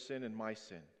your sin and my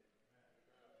sin.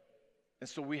 And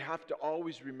so we have to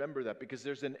always remember that, because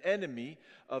there's an enemy,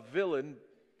 a villain,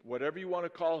 whatever you want to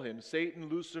call him, Satan,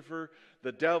 Lucifer,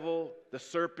 the devil, the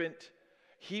serpent.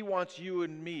 He wants you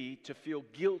and me to feel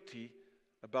guilty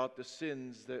about the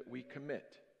sins that we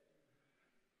commit.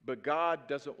 But God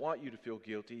doesn't want you to feel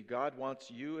guilty. God wants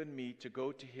you and me to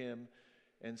go to him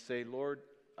and say, Lord,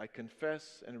 I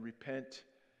confess and repent.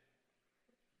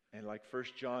 And like 1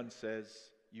 John says,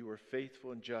 you are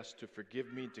faithful and just to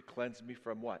forgive me and to cleanse me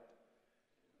from what?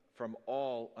 From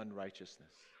all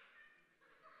unrighteousness.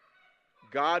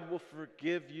 God will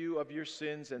forgive you of your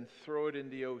sins and throw it in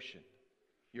the ocean.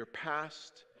 Your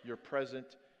past, your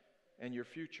present, and your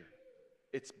future.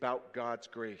 It's about God's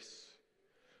grace.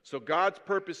 So God's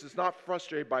purpose is not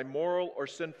frustrated by moral or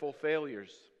sinful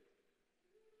failures,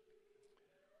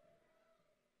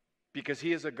 because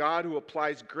he is a God who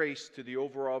applies grace to the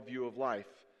overall view of life.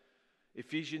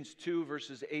 Ephesians 2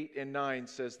 verses 8 and 9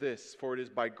 says this: For it is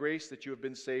by grace that you have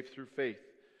been saved through faith.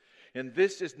 And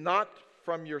this is not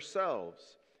from yourselves.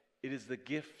 It is the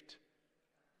gift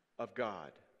of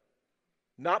God.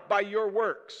 Not by your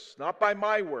works, not by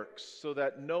my works, so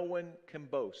that no one can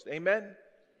boast. Amen?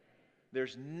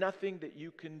 There's nothing that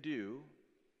you can do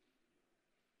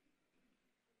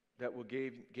that will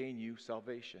gain you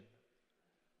salvation.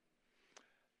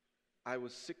 I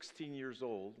was 16 years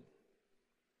old,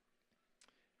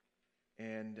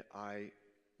 and I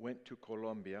went to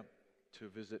Colombia to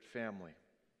visit family.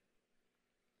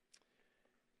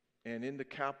 And in the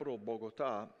capital,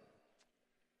 Bogota,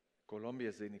 Colombia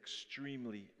is an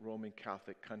extremely Roman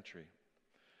Catholic country.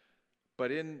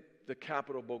 But in the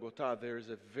capital, Bogota, there is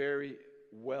a very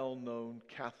well-known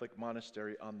Catholic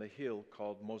monastery on the hill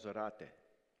called Monserrate.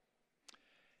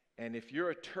 And if you're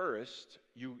a tourist,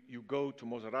 you go to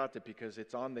Monserrate because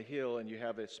it's on the hill and you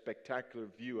have a spectacular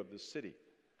view of the city.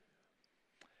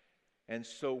 And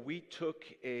so we took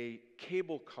a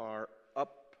cable car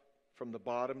up from the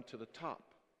bottom to the top.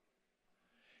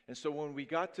 And so when we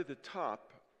got to the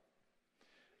top,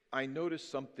 I noticed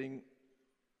something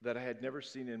that I had never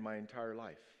seen in my entire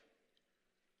life.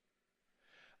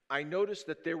 I noticed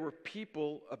that there were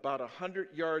people about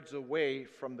 100 yards away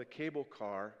from the cable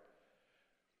car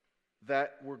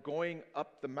that were going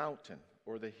up the mountain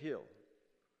or the hill.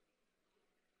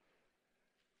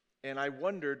 And I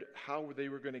wondered how they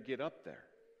were going to get up there.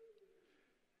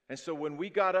 And so when we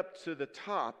got up to the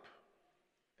top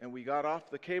and we got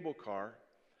off the cable car,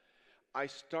 I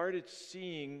started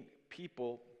seeing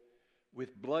people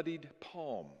with bloodied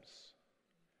palms,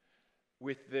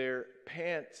 with their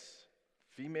pants,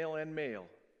 female and male,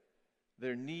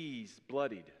 their knees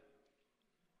bloodied.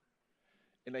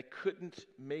 And I couldn't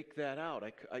make that out.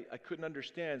 I couldn't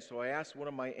understand. So I asked one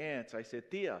of my aunts, I said,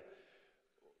 Tia,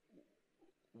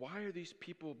 why are these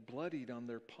people bloodied on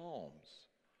their palms?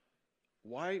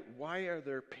 Why are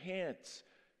their pants,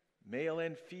 male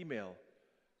and female?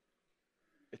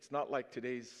 It's not like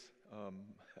today's,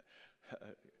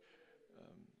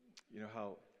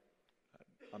 how,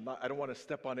 I don't want to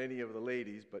step on any of the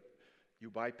ladies, but you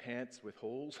buy pants with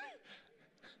holes.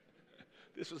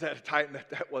 This was at a time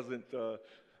that wasn't the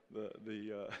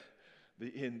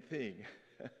in thing.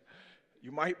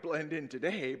 You might blend in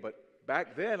today, but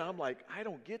back then I'm like, I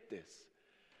don't get this.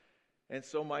 And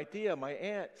so my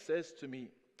aunt says to me,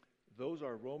 those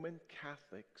are Roman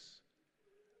Catholics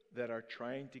that are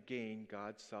trying to gain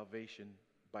God's salvation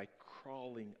by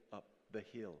crawling up the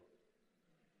hill.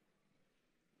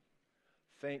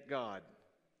 Thank God,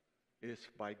 it is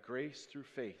by grace through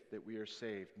faith that we are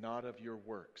saved, not of your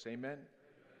works. Amen?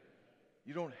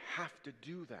 You don't have to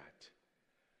do that.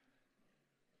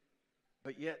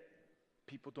 But yet,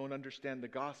 people don't understand the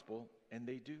gospel, and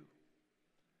they do.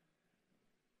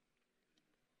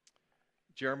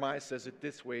 Jeremiah says it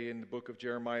this way in the book of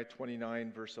Jeremiah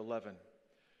 29, verse 11.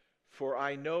 For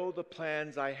I know the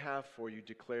plans I have for you,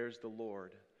 declares the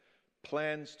Lord.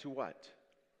 Plans to what?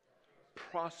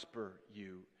 Prosper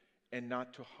you and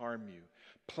not to harm you.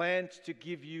 Plans to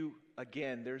give you,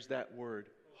 again, there's that word,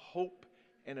 hope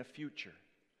and a future.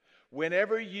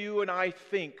 Whenever you and I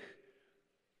think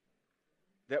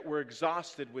that we're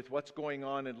exhausted with what's going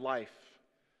on in life,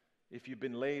 if you've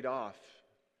been laid off,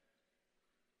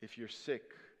 if you're sick,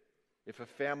 if a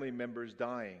family member is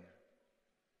dying,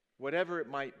 whatever it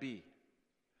might be,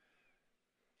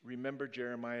 remember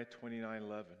Jeremiah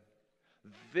 29:11.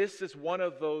 This is one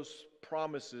of those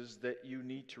promises that you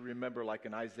need to remember, like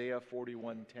in Isaiah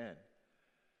 41:10.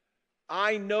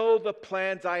 I know the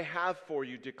plans I have for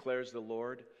you, declares the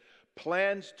Lord.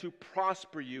 Plans to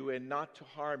prosper you and not to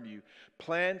harm you.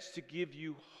 Plans to give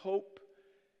you hope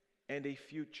and a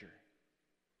future.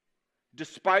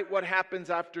 Despite what happens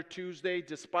after Tuesday,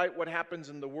 despite what happens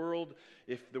in the world,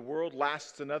 if the world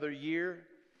lasts another year,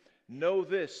 know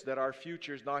this, that our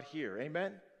future is not here.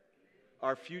 Amen?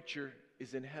 Our future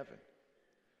is in heaven.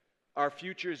 Our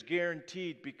future is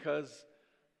guaranteed because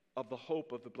of the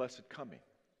hope of the blessed coming.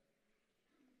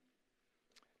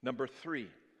 Number 3.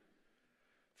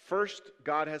 First,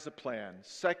 God has a plan.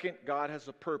 Second, God has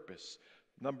a purpose.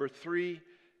 Number 3,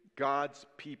 God's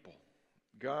people.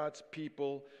 God's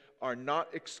people are not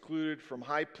excluded from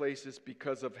high places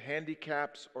because of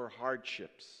handicaps or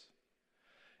hardships.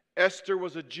 Esther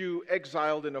was a Jew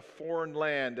exiled in a foreign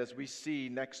land, as we see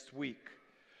next week.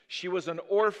 She was an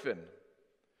orphan.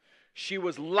 She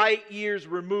was light years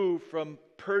removed from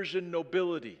Persian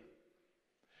nobility.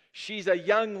 She's a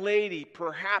young lady,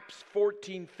 perhaps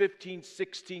 14, 15,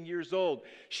 16 years old.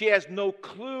 She has no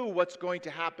clue what's going to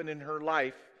happen in her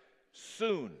life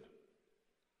soon.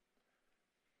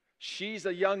 She's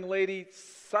a young lady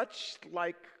such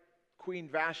like Queen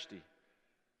Vashti.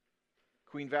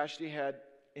 Queen Vashti had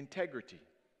integrity.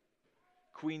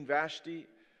 Queen Vashti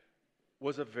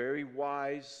was a very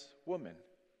wise woman.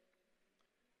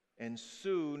 And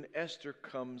soon Esther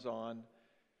comes on,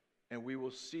 and we will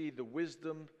see the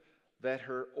wisdom that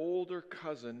her older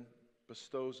cousin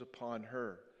bestows upon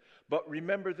her. But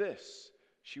remember this,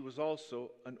 she was also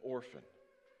an orphan.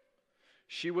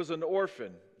 She was an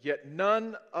orphan, yet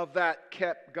none of that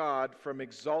kept God from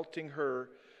exalting her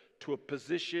to a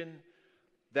position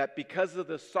that, because of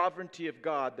the sovereignty of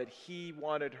God, that He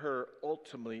wanted her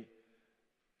ultimately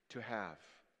to have.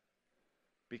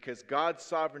 Because God's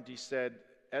sovereignty said,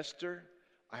 Esther,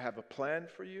 I have a plan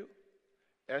for you.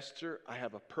 Esther, I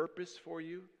have a purpose for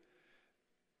you.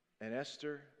 And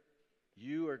Esther,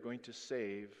 you are going to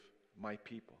save my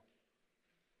people.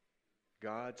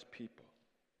 God's people.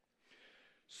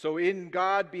 So in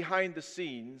God behind the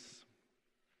scenes,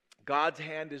 God's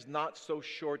hand is not so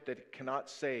short that it cannot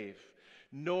save,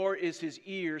 nor is His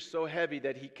ear so heavy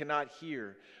that He cannot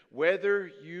hear. Whether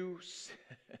you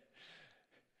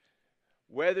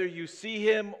see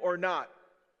Him or not,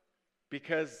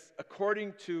 because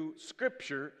according to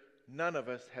Scripture, none of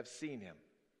us have seen Him.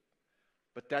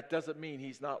 But that doesn't mean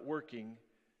He's not working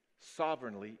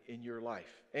sovereignly in your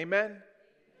life. Amen?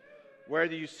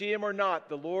 Whether you see Him or not,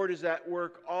 the Lord is at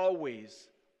work always,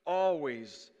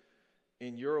 always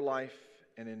in your life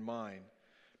and in mine.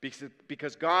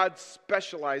 Because God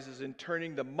specializes in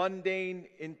turning the mundane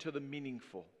into the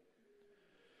meaningful.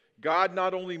 God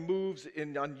not only moves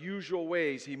in unusual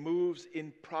ways, He moves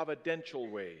in providential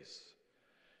ways.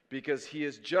 Because He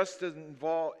is just as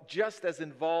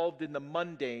involved in the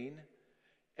mundane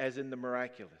as in the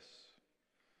miraculous.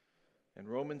 And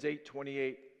Romans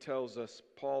 8:28 tells us,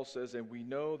 Paul says, and we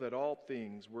know that all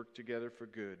things work together for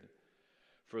good,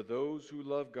 for those who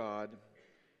love God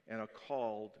and are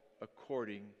called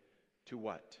according to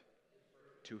what?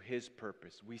 To His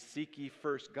purpose. We seek ye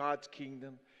first God's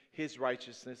kingdom, His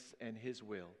righteousness, and His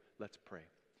will. Let's pray.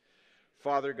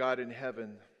 Father God in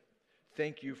heaven,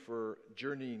 thank you for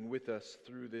journeying with us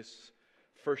through this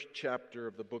first chapter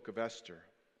of the book of Esther.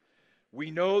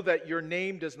 We know that your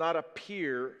name does not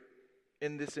appear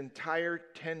in this entire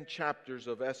 10 chapters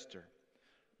of Esther,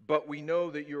 but we know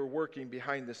that you're working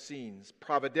behind the scenes,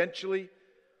 providentially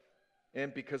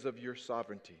and because of your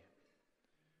sovereignty.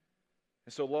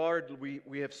 And so, Lord,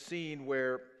 we have seen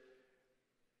where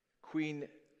Queen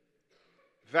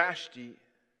Vashti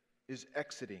is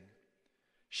exiting.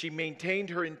 She maintained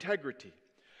her integrity.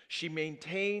 She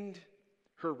maintained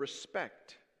her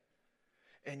respect.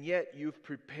 And yet you've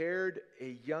prepared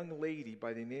a young lady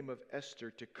by the name of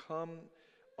Esther to come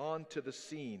onto the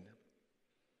scene.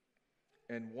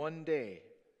 And one day,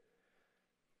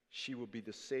 she will be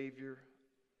the Savior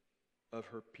of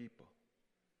her people.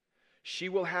 She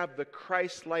will have the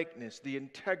Christ-likeness, the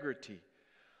integrity,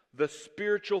 the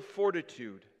spiritual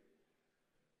fortitude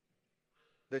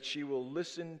that she will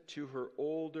listen to her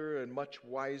older and much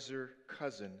wiser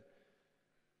cousin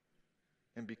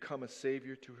and become a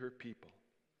Savior to her people.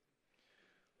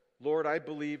 Lord, I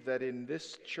believe that in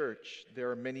this church there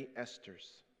are many Esthers.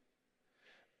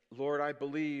 Lord, I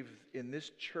believe in this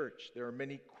church there are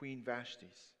many Queen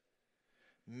Vashtis,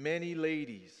 many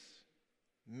ladies,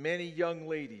 many young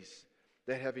ladies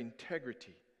that have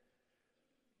integrity.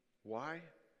 Why?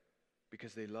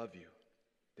 Because they love you.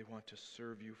 They want to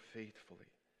serve you faithfully.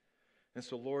 And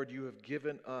so, Lord, you have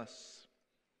given us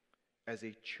as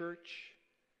a church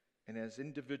and as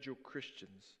individual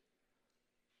Christians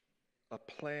a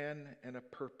plan and a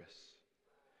purpose.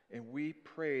 And we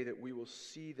pray that we will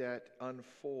see that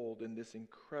unfold in this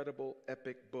incredible,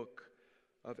 epic book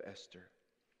of Esther.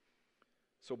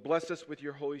 So bless us with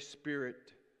your Holy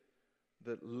Spirit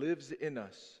that lives in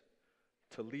us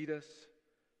to lead us,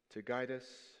 to guide us,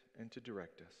 and to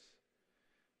direct us.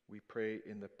 We pray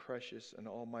in the precious and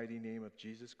almighty name of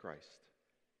Jesus Christ.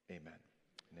 Amen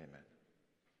and amen.